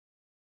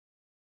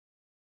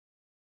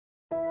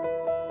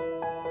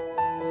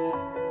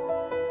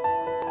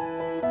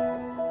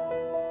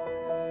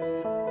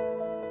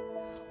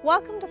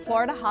Welcome to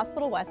Florida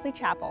Hospital Wesley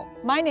Chapel.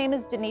 My name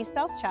is Denise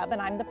Bells-Chubb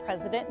and I'm the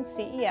President and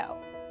CEO.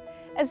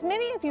 As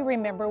many of you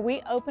remember,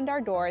 we opened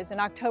our doors in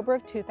October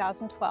of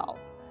 2012.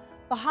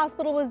 The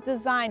hospital was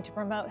designed to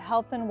promote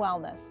health and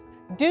wellness.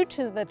 Due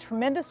to the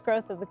tremendous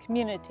growth of the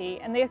community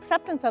and the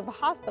acceptance of the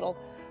hospital,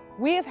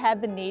 we have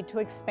had the need to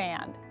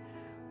expand.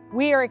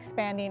 We are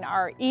expanding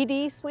our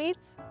ED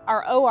suites,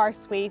 our OR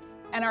suites,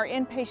 and our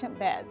inpatient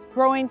beds,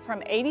 growing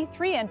from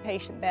 83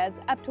 inpatient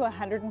beds up to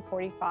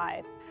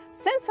 145.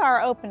 Since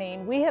our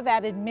opening, we have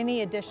added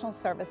many additional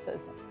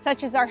services,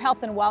 such as our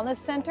Health and Wellness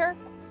Center,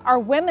 our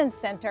Women's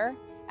Center,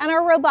 and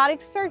our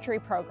robotic surgery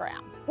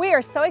program. We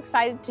are so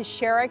excited to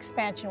share our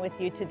expansion with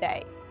you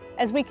today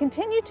as we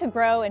continue to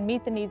grow and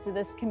meet the needs of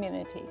this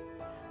community.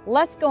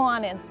 Let's go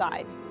on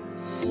inside.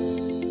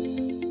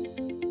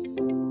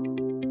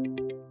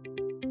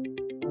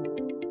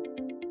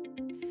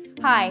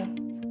 Hi,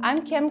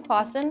 I'm Kim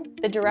Clausen,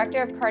 the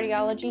Director of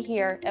Cardiology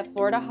here at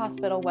Florida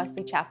Hospital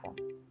Wesley Chapel.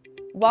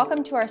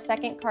 Welcome to our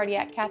second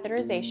cardiac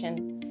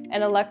catheterization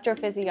and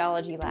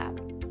electrophysiology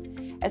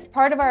lab. As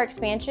part of our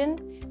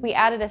expansion, we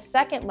added a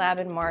second lab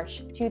in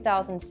March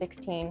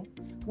 2016,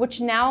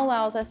 which now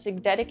allows us to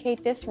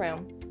dedicate this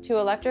room to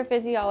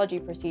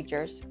electrophysiology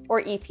procedures,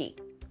 or EP.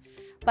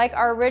 Like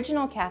our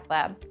original cath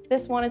lab,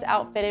 this one is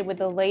outfitted with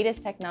the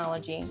latest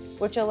technology,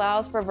 which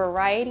allows for a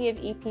variety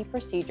of EP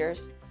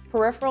procedures,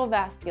 peripheral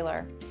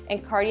vascular,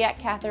 and cardiac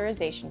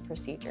catheterization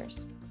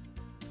procedures.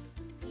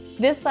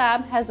 This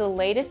lab has the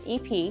latest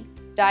EP,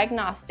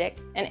 diagnostic,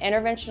 and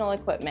interventional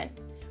equipment,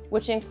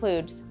 which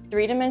includes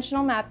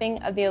three-dimensional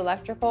mapping of the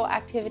electrical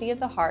activity of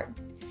the heart,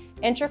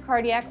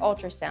 intracardiac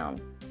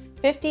ultrasound,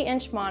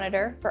 50-inch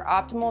monitor for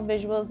optimal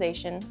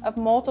visualization of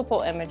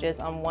multiple images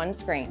on one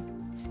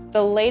screen,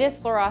 the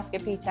latest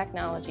fluoroscopy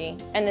technology,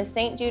 and the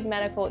St. Jude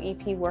Medical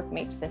EP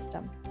Workmate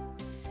system.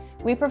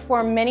 We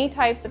perform many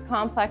types of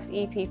complex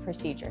EP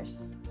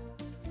procedures.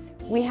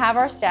 We have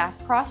our staff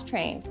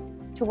cross-trained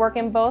to work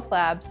in both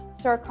labs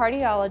so our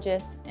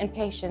cardiologists and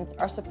patients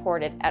are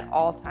supported at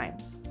all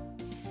times.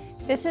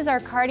 This is our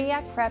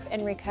cardiac prep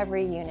and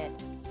recovery unit,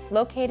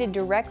 located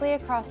directly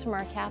across from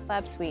our cath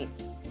lab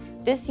suites.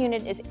 This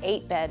unit is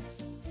 8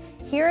 beds.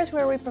 Here is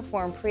where we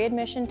perform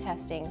pre-admission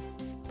testing,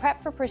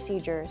 prep for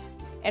procedures,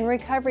 and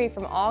recovery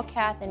from all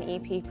cath and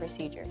EP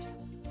procedures.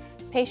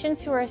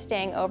 Patients who are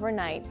staying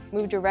overnight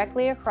move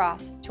directly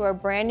across to our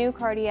brand new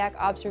cardiac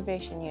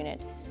observation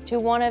unit to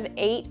one of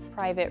 8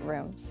 private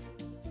rooms.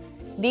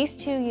 These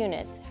 2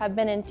 units have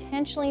been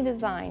intentionally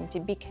designed to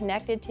be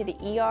connected to the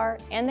ER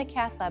and the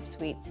cath lab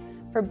suites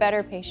for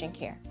better patient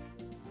care.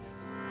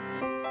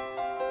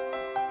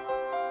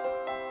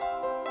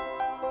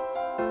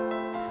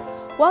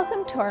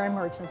 Welcome to our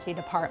emergency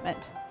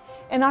department.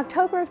 In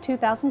October of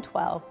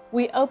 2012,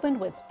 we opened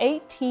with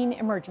 18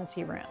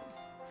 emergency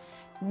rooms.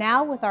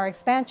 Now with our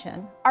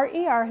expansion, our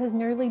ER has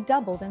nearly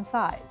doubled in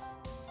size.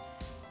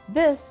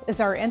 This is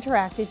our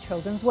interactive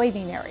children's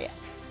waiting area,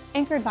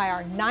 anchored by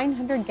our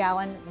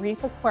 900-gallon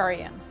reef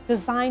aquarium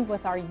designed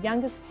with our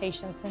youngest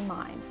patients in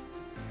mind.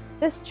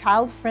 This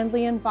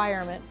child-friendly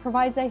environment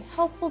provides a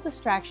helpful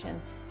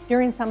distraction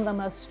during some of the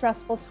most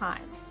stressful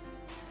times.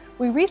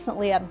 We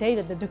recently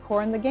updated the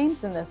decor and the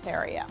games in this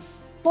area.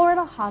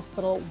 Florida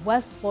Hospital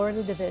West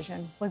Florida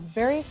Division was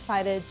very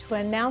excited to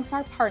announce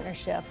our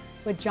partnership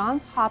with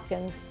Johns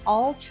Hopkins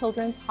All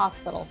Children's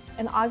Hospital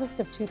in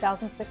August of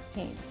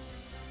 2016.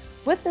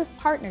 With this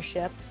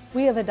partnership,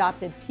 we have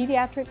adopted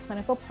pediatric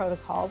clinical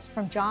protocols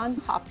from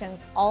Johns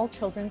Hopkins All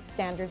Children's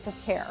Standards of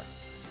Care,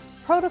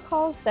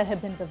 protocols that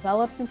have been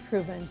developed and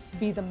proven to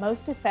be the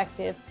most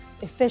effective,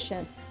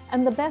 efficient,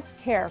 and the best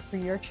care for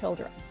your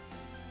children.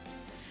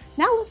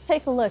 Now let's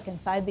take a look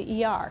inside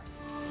the ER.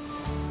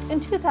 In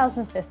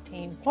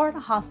 2015, Florida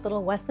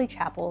Hospital Wesley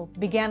Chapel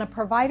began a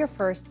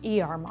provider-first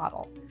ER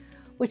model,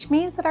 which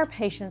means that our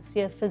patients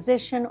see a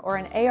physician or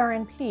an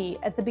ARNP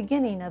at the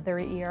beginning of their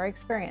ER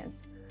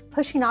experience,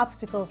 pushing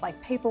obstacles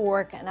like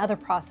paperwork and other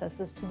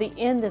processes to the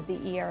end of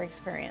the ER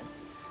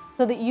experience,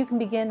 so that you can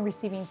begin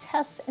receiving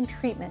tests and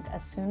treatment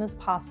as soon as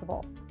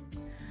possible.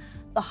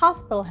 The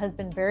hospital has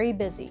been very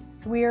busy,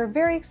 so we are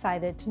very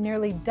excited to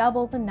nearly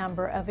double the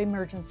number of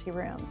emergency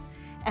rooms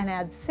and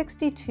add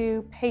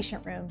 62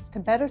 patient rooms to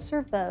better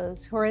serve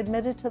those who are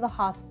admitted to the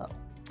hospital.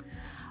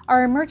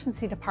 Our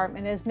emergency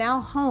department is now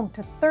home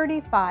to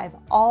 35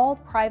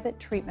 all-private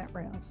treatment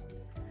rooms.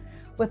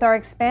 With our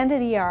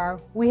expanded ER,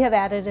 we have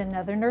added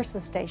another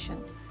nurse's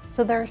station,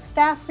 so their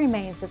staff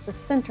remains at the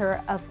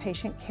center of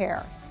patient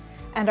care.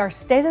 And our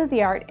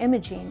state-of-the-art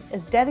imaging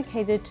is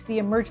dedicated to the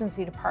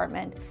emergency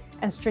department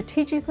and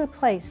strategically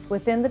placed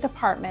within the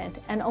department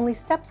and only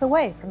steps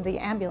away from the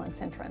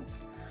ambulance entrance.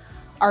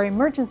 Our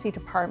emergency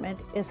department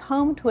is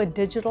home to a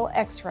digital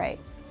X-ray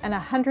and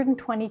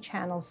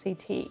 120-channel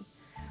CT,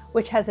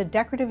 which has a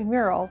decorative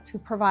mural to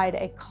provide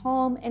a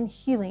calm and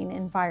healing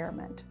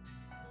environment.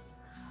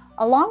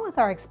 Along with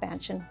our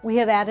expansion, we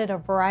have added a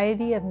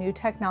variety of new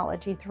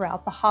technology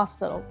throughout the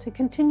hospital to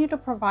continue to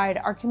provide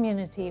our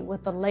community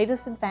with the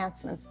latest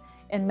advancements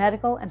in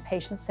medical and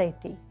patient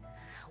safety.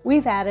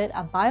 we've added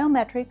a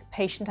biometric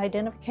patient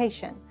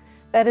identification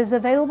that is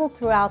available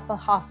throughout the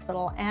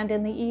hospital and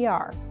in the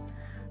ER.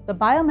 The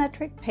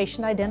biometric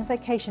patient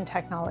identification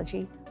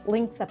technology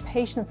links a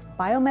patient's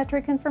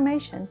biometric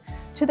information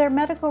to their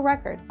medical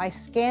record by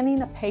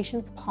scanning a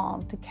patient's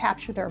palm to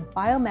capture their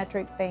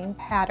biometric vein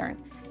pattern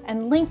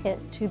and link it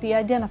to the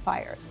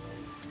identifiers.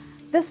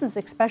 This is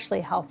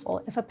especially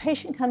helpful if a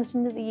patient comes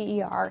into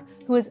the ER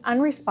who is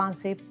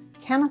unresponsive,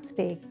 cannot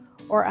speak,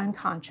 or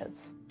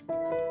unconscious.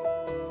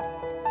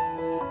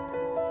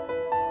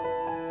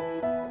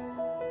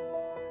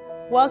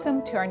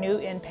 Welcome to our new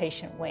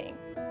inpatient wing.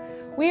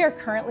 We are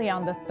currently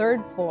on the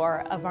 3rd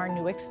floor of our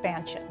new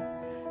expansion.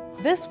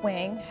 This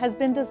wing has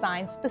been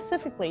designed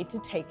specifically to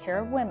take care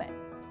of women,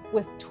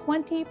 with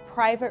 20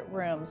 private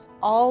rooms,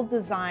 all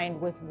designed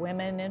with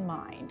women in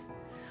mind.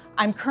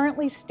 I'm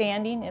currently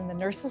standing in the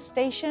nurses'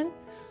 station,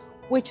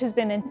 which has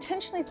been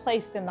intentionally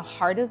placed in the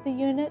heart of the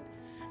unit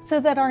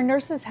so that our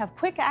nurses have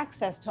quick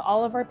access to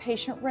all of our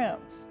patient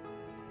rooms.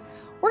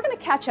 We're going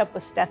to catch up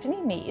with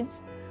Stephanie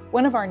Meads,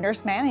 one of our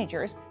nurse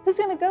managers, who's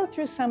going to go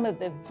through some of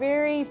the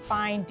very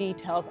fine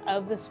details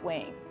of this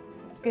wing.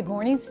 Good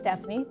morning,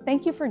 Stephanie.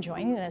 Thank you for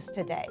joining us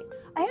today.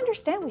 I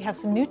understand we have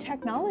some new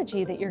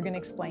technology that you're going to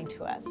explain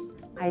to us.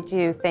 I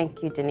do.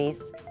 Thank you,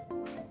 Denise.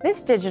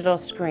 This digital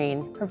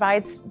screen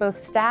provides both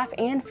staff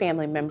and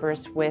family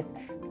members with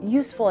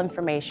useful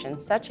information,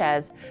 such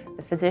as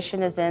the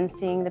physician is in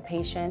seeing the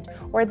patient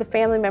or the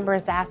family member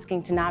is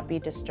asking to not be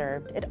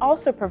disturbed. It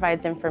also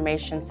provides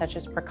information such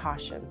as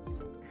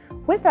precautions.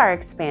 With our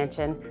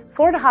expansion,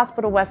 Florida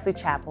Hospital Wesley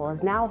Chapel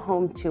is now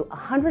home to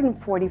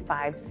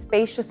 145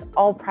 spacious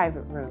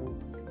all-private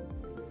rooms.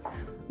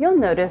 You'll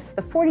notice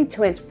the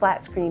 42-inch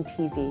flat-screen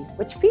TV,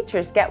 which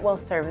features Get Well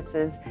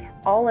Services'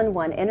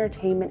 all-in-one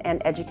entertainment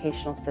and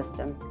educational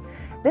system.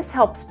 This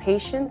helps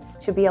patients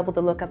to be able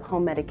to look up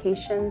home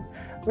medications,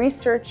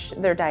 research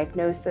their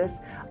diagnosis,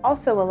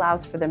 also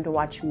allows for them to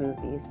watch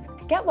movies.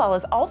 Get Well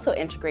is also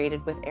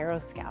integrated with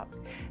AeroScout.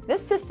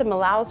 This system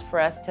allows for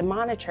us to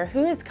monitor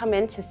who has come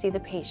in to see the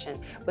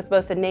patient with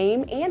both a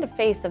name and a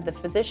face of the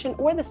physician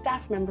or the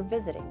staff member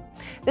visiting.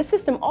 This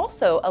system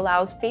also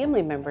allows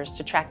family members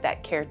to track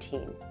that care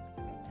team.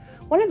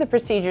 One of the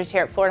procedures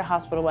here at Florida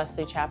Hospital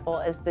Wesley Chapel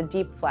is the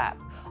DIEP flap,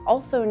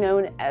 also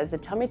known as a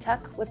tummy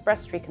tuck with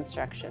breast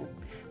reconstruction.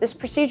 This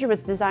procedure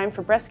was designed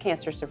for breast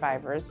cancer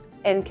survivors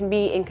and can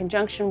be in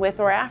conjunction with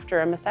or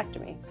after a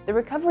mastectomy. The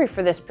recovery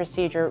for this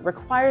procedure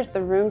requires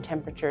the room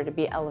temperature to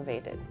be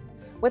elevated.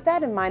 With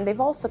that in mind,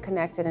 they've also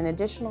connected an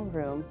additional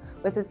room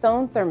with its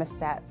own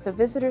thermostat so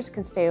visitors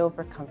can stay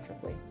over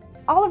comfortably.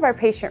 All of our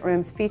patient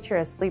rooms feature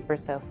a sleeper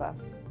sofa,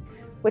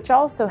 which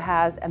also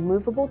has a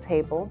movable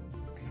table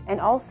and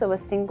also a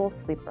single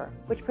sleeper,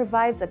 which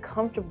provides a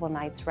comfortable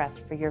night's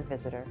rest for your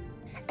visitor.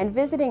 And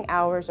visiting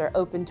hours are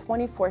open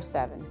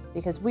 24/7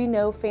 because we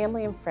know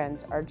family and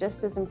friends are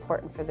just as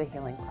important for the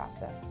healing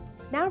process.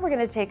 Now we're going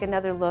to take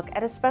another look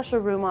at a special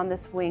room on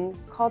this wing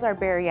called our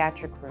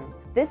bariatric room.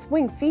 This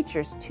wing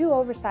features 2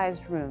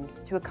 oversized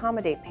rooms to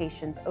accommodate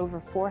patients over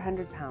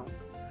 400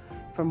 pounds.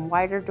 From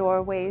wider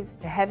doorways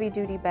to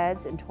heavy-duty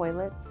beds and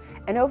toilets,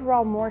 and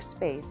overall more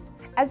space.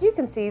 As you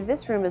can see,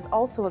 this room is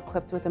also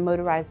equipped with a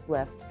motorized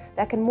lift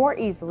that can more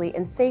easily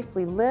and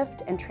safely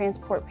lift and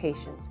transport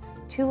patients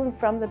to and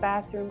from the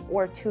bathroom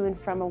or to and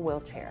from a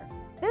wheelchair.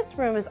 This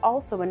room is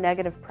also a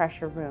negative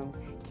pressure room,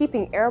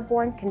 keeping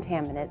airborne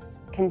contaminants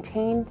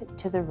contained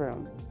to the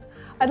room.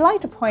 I'd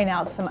like to point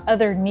out some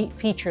other neat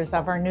features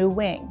of our new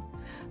wing.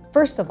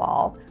 First of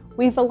all,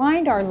 we've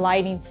aligned our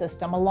lighting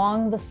system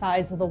along the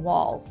sides of the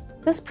walls.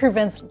 This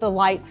prevents the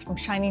lights from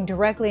shining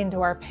directly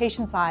into our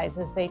patients' eyes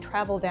as they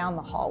travel down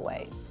the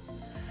hallways.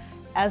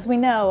 As we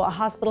know, a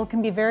hospital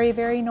can be very,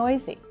 very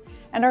noisy,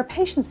 and our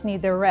patients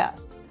need their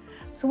rest.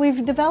 So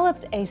we've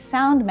developed a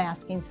sound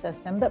masking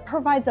system that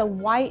provides a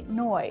white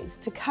noise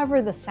to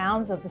cover the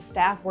sounds of the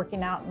staff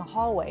working out in the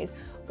hallways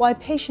while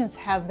patients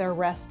have their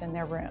rest in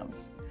their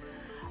rooms.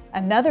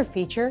 Another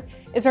feature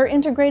is our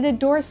integrated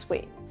door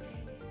sweep.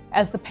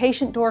 As the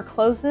patient door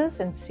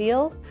closes and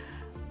seals,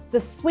 the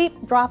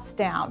sweep drops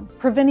down,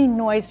 preventing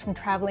noise from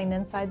traveling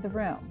inside the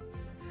room.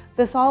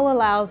 This all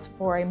allows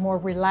for a more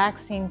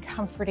relaxing,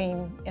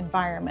 comforting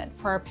environment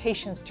for our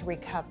patients to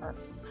recover.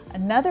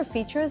 Another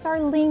feature is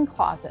our lean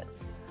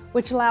closets,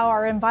 which allow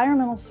our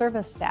environmental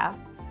service staff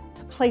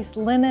to place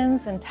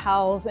linens and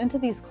towels into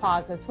these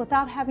closets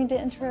without having to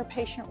enter a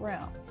patient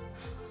room,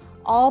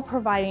 all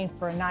providing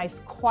for a nice,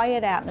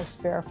 quiet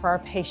atmosphere for our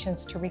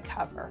patients to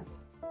recover.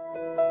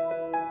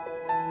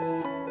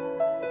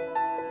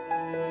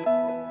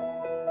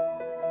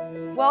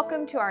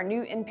 Welcome to our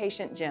new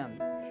inpatient gym.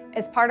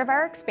 As part of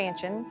our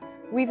expansion,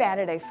 we've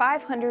added a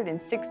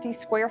 560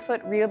 square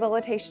foot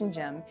rehabilitation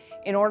gym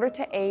in order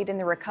to aid in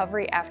the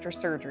recovery after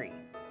surgery.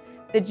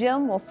 The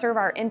gym will serve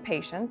our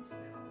inpatients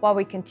while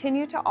we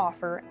continue to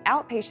offer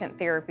outpatient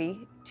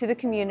therapy to the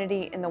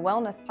community in the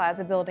Wellness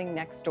Plaza building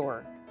next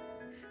door.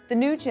 The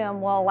new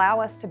gym will allow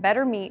us to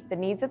better meet the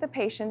needs of the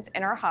patients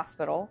in our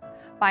hospital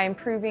by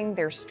improving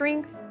their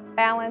strength,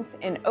 balance,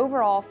 and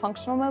overall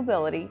functional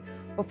mobility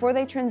before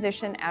they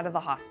transition out of the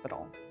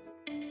hospital.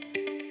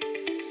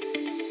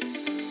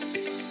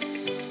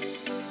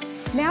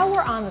 Now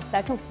we're on the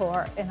second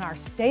floor in our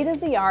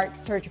state-of-the-art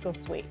surgical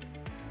suite,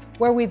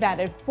 where we've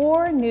added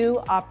 4 new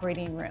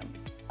operating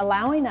rooms,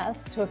 allowing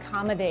us to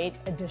accommodate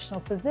additional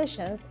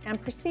physicians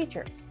and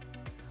procedures.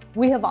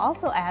 We have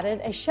also added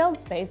a shelved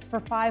space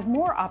for 5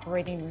 more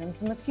operating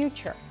rooms in the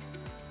future.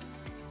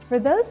 For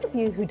those of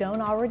you who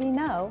don't already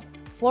know,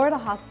 Florida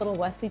Hospital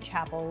Wesley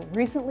Chapel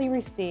recently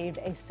received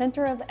a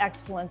Center of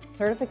Excellence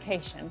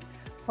certification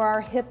for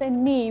our hip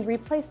and knee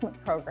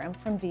replacement program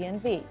from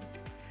DNV.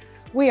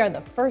 We are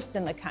the first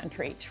in the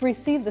country to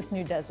receive this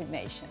new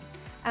designation,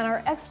 and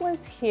our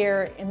excellence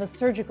here in the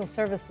Surgical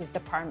Services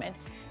Department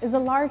is a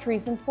large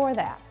reason for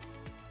that.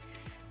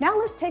 Now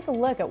let's take a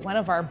look at one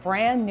of our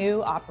brand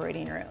new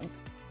operating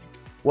rooms.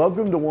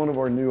 Welcome to one of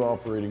our new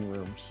operating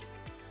rooms.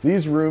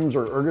 These rooms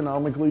are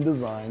ergonomically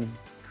designed,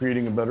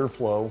 creating a better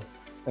flow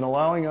and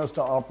allowing us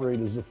to operate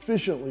as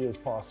efficiently as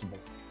possible.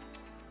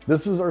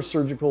 This is our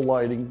surgical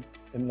lighting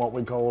in what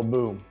we call a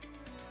boom.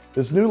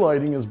 This new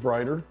lighting is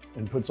brighter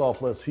and puts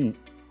off less heat.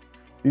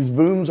 These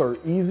booms are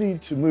easy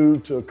to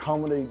move to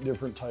accommodate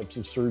different types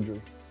of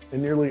surgery,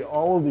 and nearly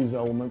all of these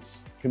elements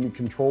can be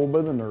controlled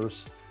by the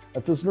nurse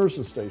at this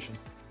nurse's station,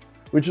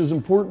 which is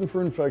important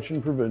for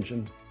infection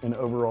prevention and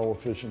overall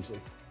efficiency.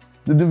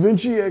 The Da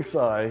Vinci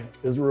Xi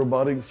is a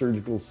robotic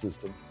surgical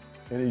system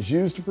and is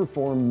used to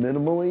perform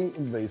minimally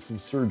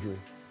invasive surgery.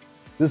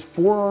 This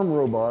 4-arm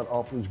robot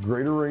offers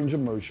greater range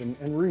of motion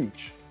and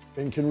reach,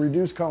 and can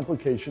reduce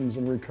complications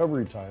and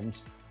recovery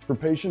times for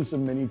patients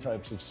in many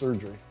types of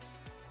surgery.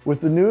 With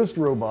the newest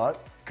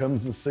robot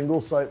comes the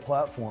single-site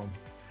platform,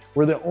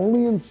 where the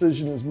only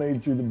incision is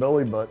made through the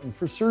belly button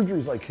for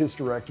surgeries like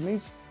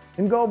hysterectomies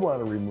and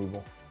gallbladder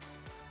removal.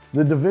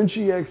 The Da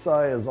Vinci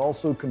Xi is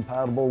also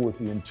compatible with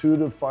the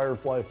intuitive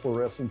Firefly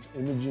fluorescence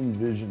imaging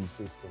vision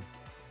system.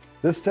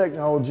 This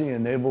technology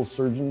enables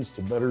surgeons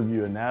to better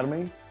view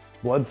anatomy,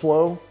 blood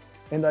flow,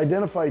 and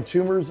identify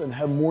tumors and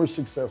have more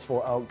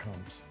successful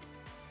outcomes.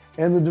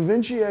 And the Da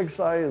Vinci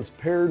Xi is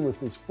paired with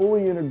this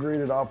fully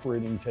integrated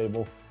operating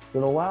table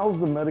that allows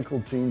the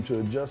medical team to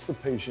adjust the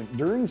patient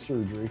during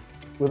surgery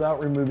without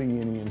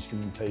removing any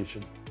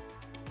instrumentation.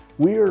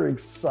 We are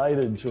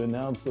excited to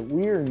announce that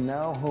we are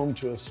now home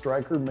to a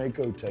Stryker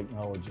Mako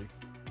technology,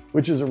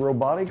 which is a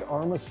robotic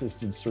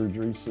arm-assisted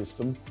surgery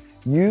system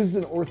used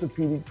in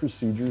orthopedic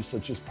procedures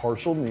such as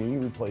partial knee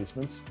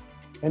replacements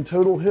and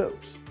total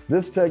hips.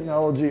 This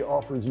technology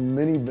offers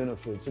many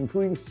benefits,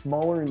 including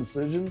smaller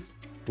incisions,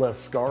 less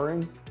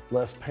scarring,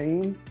 less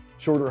pain,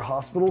 shorter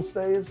hospital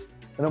stays,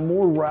 and a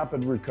more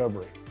rapid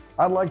recovery.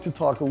 I'd like to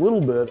talk a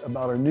little bit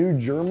about our new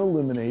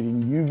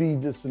germ-eliminating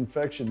UV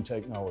disinfection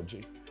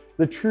technology,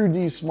 the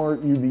TrueD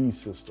Smart UV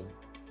system.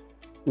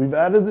 We've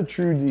added the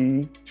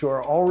TrueD to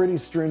our already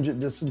stringent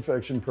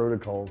disinfection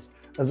protocols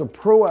as a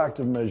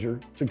proactive measure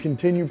to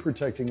continue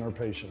protecting our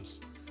patients.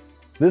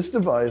 This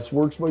device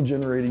works by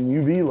generating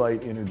UV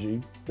light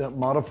energy that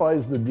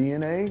modifies the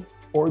DNA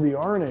or the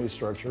RNA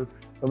structure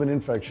of an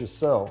infectious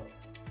cell,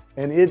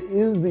 and it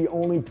is the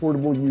only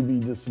portable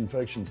UV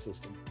disinfection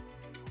system.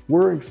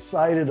 We're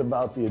excited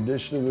about the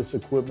addition of this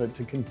equipment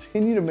to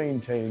continue to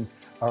maintain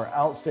our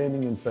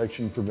outstanding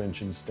infection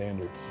prevention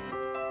standards.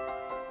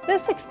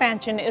 This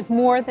expansion is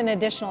more than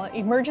additional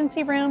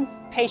emergency rooms,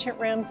 patient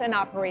rooms, and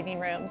operating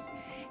rooms.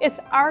 It's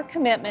our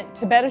commitment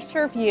to better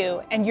serve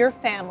you and your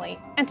family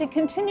and to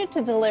continue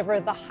to deliver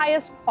the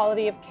highest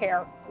quality of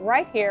care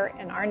right here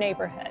in our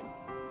neighborhood.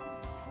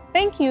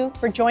 Thank you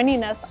for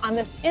joining us on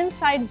this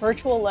inside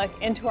virtual look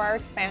into our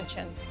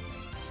expansion.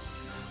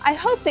 I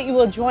hope that you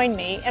will join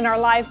me in our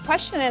live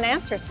question and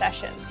answer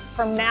sessions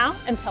from now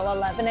until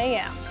 11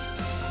 a.m.